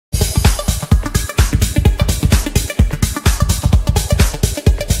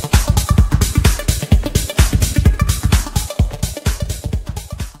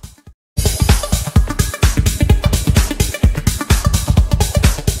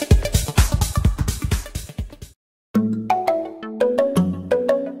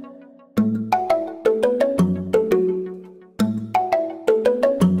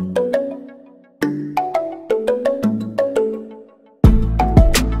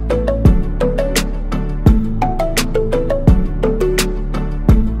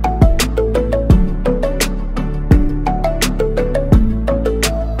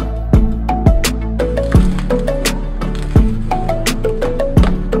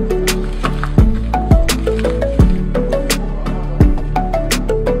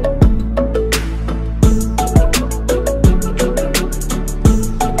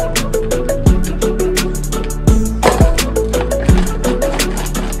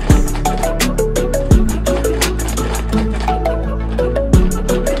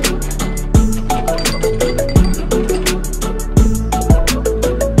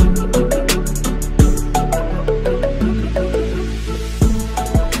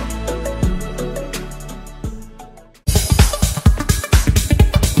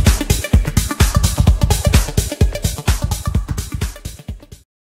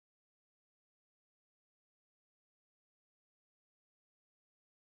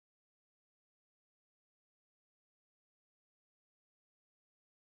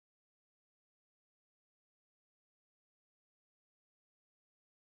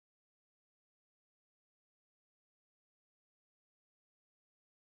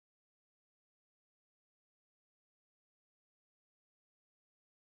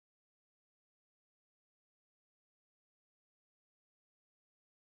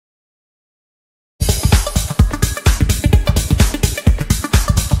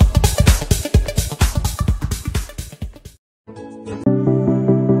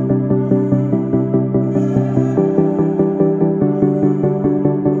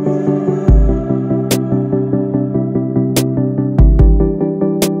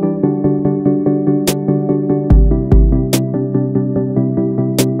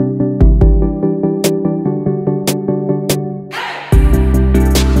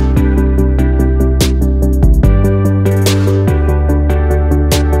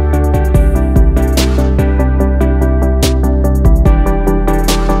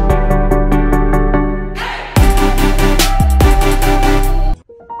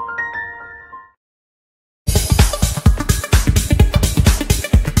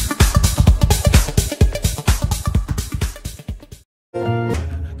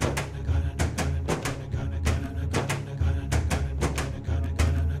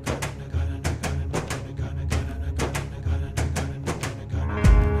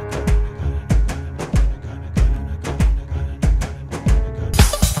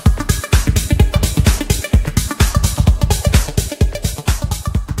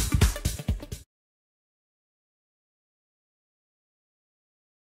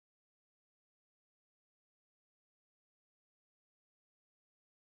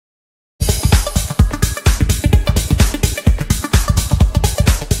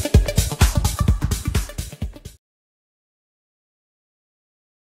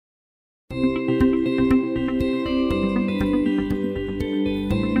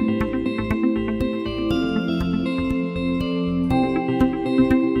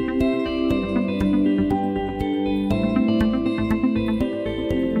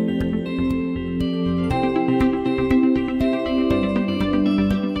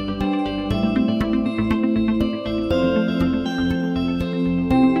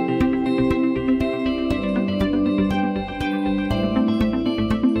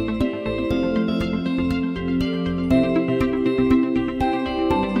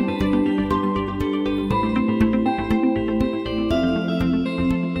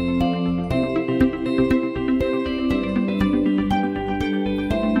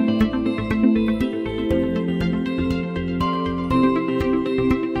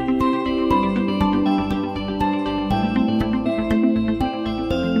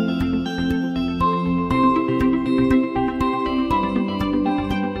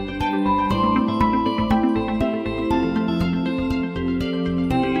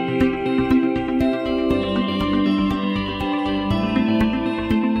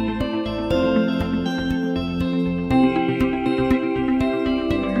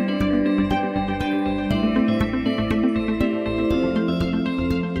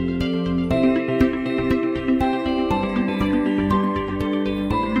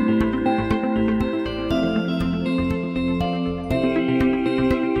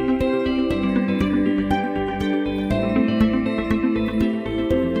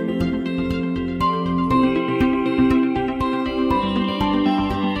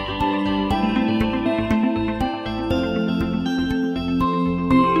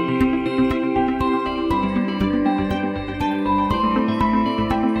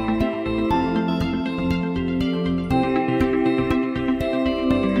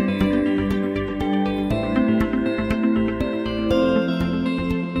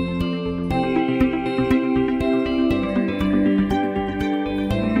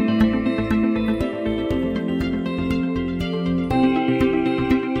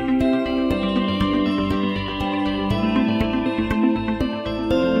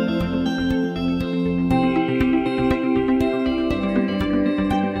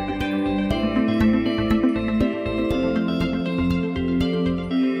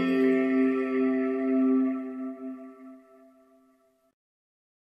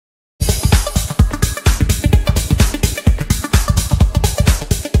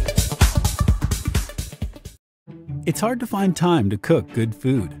It's hard to find time to cook good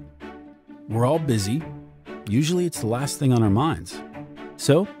food. We're all busy. Usually it's the last thing on our minds.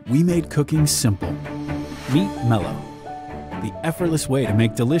 So we made cooking simple. Meet Mellow, the effortless way to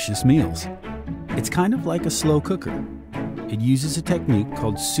make delicious meals. It's kind of like a slow cooker. It uses a technique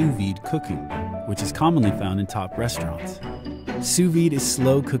called sous vide cooking, which is commonly found in top restaurants. Sous vide is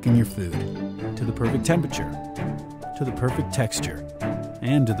slow cooking your food to the perfect temperature, to the perfect texture,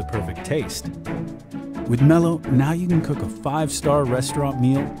 and to the perfect taste. With Mellow, now you can cook a 5-star restaurant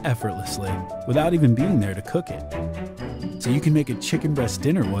meal effortlessly without even being there to cook it. So you can make a chicken breast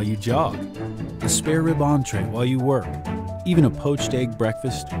dinner while you jog, a spare rib entree while you work, even a poached egg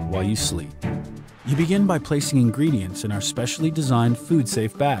breakfast while you sleep. You begin by placing ingredients in our specially designed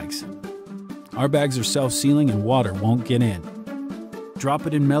food-safe bags. Our bags are self-sealing and water won't get in. Drop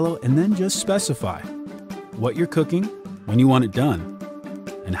it in Mellow and then just specify what you're cooking, when you want it done,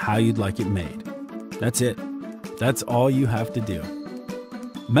 and how you'd like it made. That's it. That's all you have to do.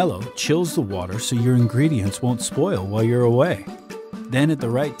 Mellow chills the water so your ingredients won't spoil while you're away. Then at the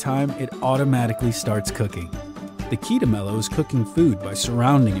right time, it automatically starts cooking. The key to Mellow is cooking food by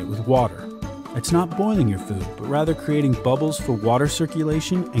surrounding it with water. It's not boiling your food, but rather creating bubbles for water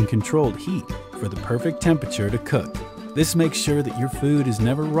circulation and controlled heat for the perfect temperature to cook. This makes sure that your food is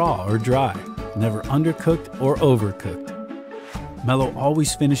never raw or dry, never undercooked or overcooked. Mellow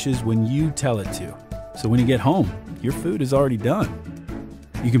always finishes when you tell it to. So when you get home, your food is already done.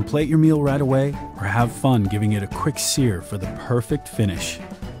 You can plate your meal right away or have fun giving it a quick sear for the perfect finish.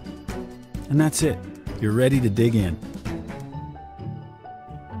 And that's it. You're ready to dig in.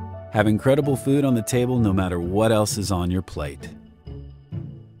 Have incredible food on the table no matter what else is on your plate.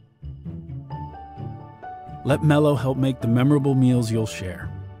 Let Mellow help make the memorable meals you'll share.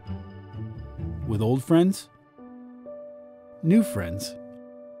 With old friends, new friends,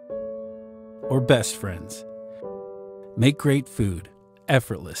 or best friends. Make great food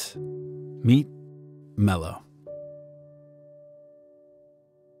effortless. Meet Mellow.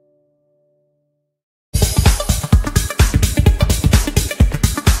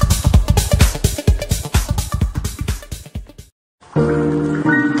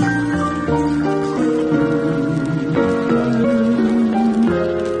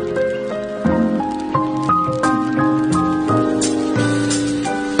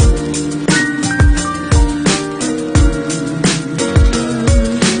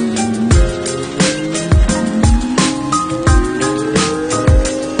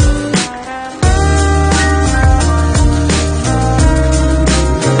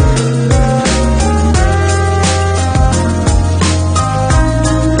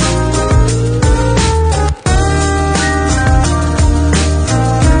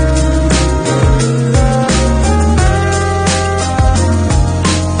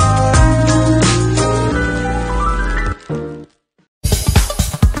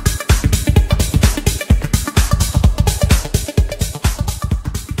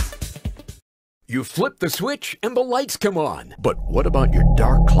 You flip the switch and the lights come on. But what about your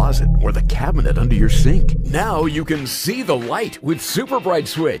dark closet or the cabinet under your sink? Now you can see the light with Super Bright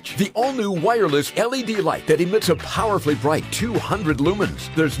Switch, the all-new wireless LED light that emits a powerfully bright 200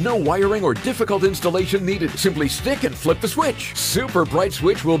 lumens. There's no wiring or difficult installation needed. Simply stick and flip the switch. Super Bright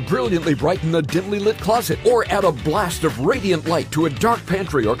Switch will brilliantly brighten a dimly lit closet or add a blast of radiant light to a dark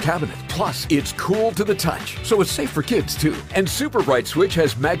pantry or cabinet. Plus, it's cool to the touch, so it's safe for kids too. And Super Bright Switch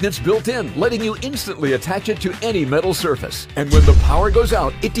has magnets built in, letting you instantly attach it to any metal surface. And when the power goes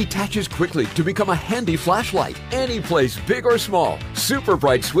out, it detaches quickly to become a handy flashlight. Any place, big or small, Super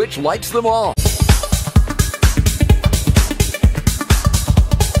Bright Switch lights them all.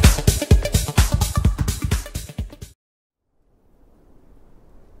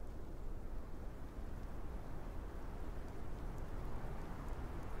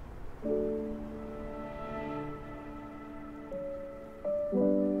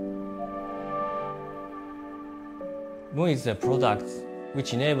 Moon is a product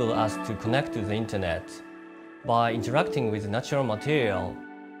which enables us to connect to the internet by interacting with natural material,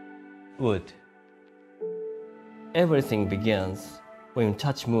 wood. Everything begins when you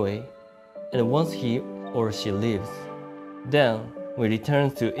touch Mui, and once he or she leaves, then we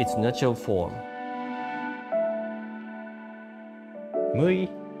return to its natural form.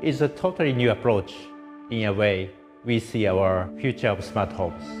 Mui is a totally new approach. In a way, we see our future of smart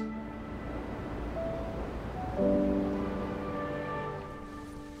homes.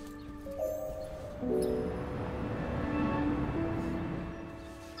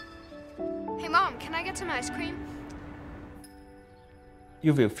 Hey Mom, can I get some ice cream?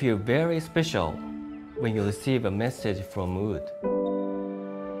 You will feel very special when you receive a message from Wood.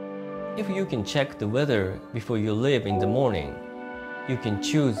 If you can check the weather before you leave in the morning, you can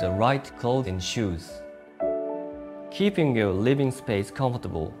choose the right clothes and shoes. Keeping your living space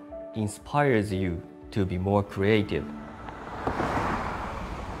comfortable inspires you to be more creative.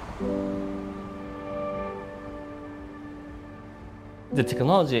 The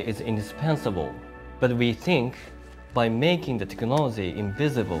technology is indispensable, but we think by making the technology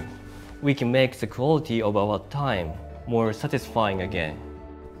invisible, we can make the quality of our time more satisfying again.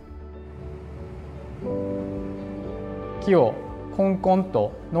 木をコンコン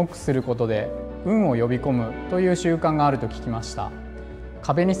とノックすることで運を呼び込むという習慣があると聞きました。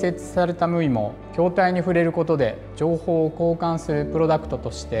壁に設置されたムイも筐体に触れることで情報を交換するプロダクト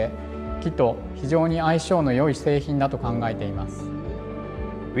として木と非常に相性の良い製品だと考えています。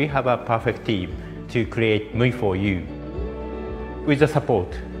We have a perfect team to create MUI for you. With the support,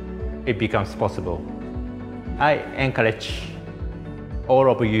 it becomes possible. I encourage all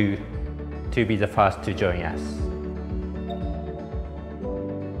of you to be the first to join us.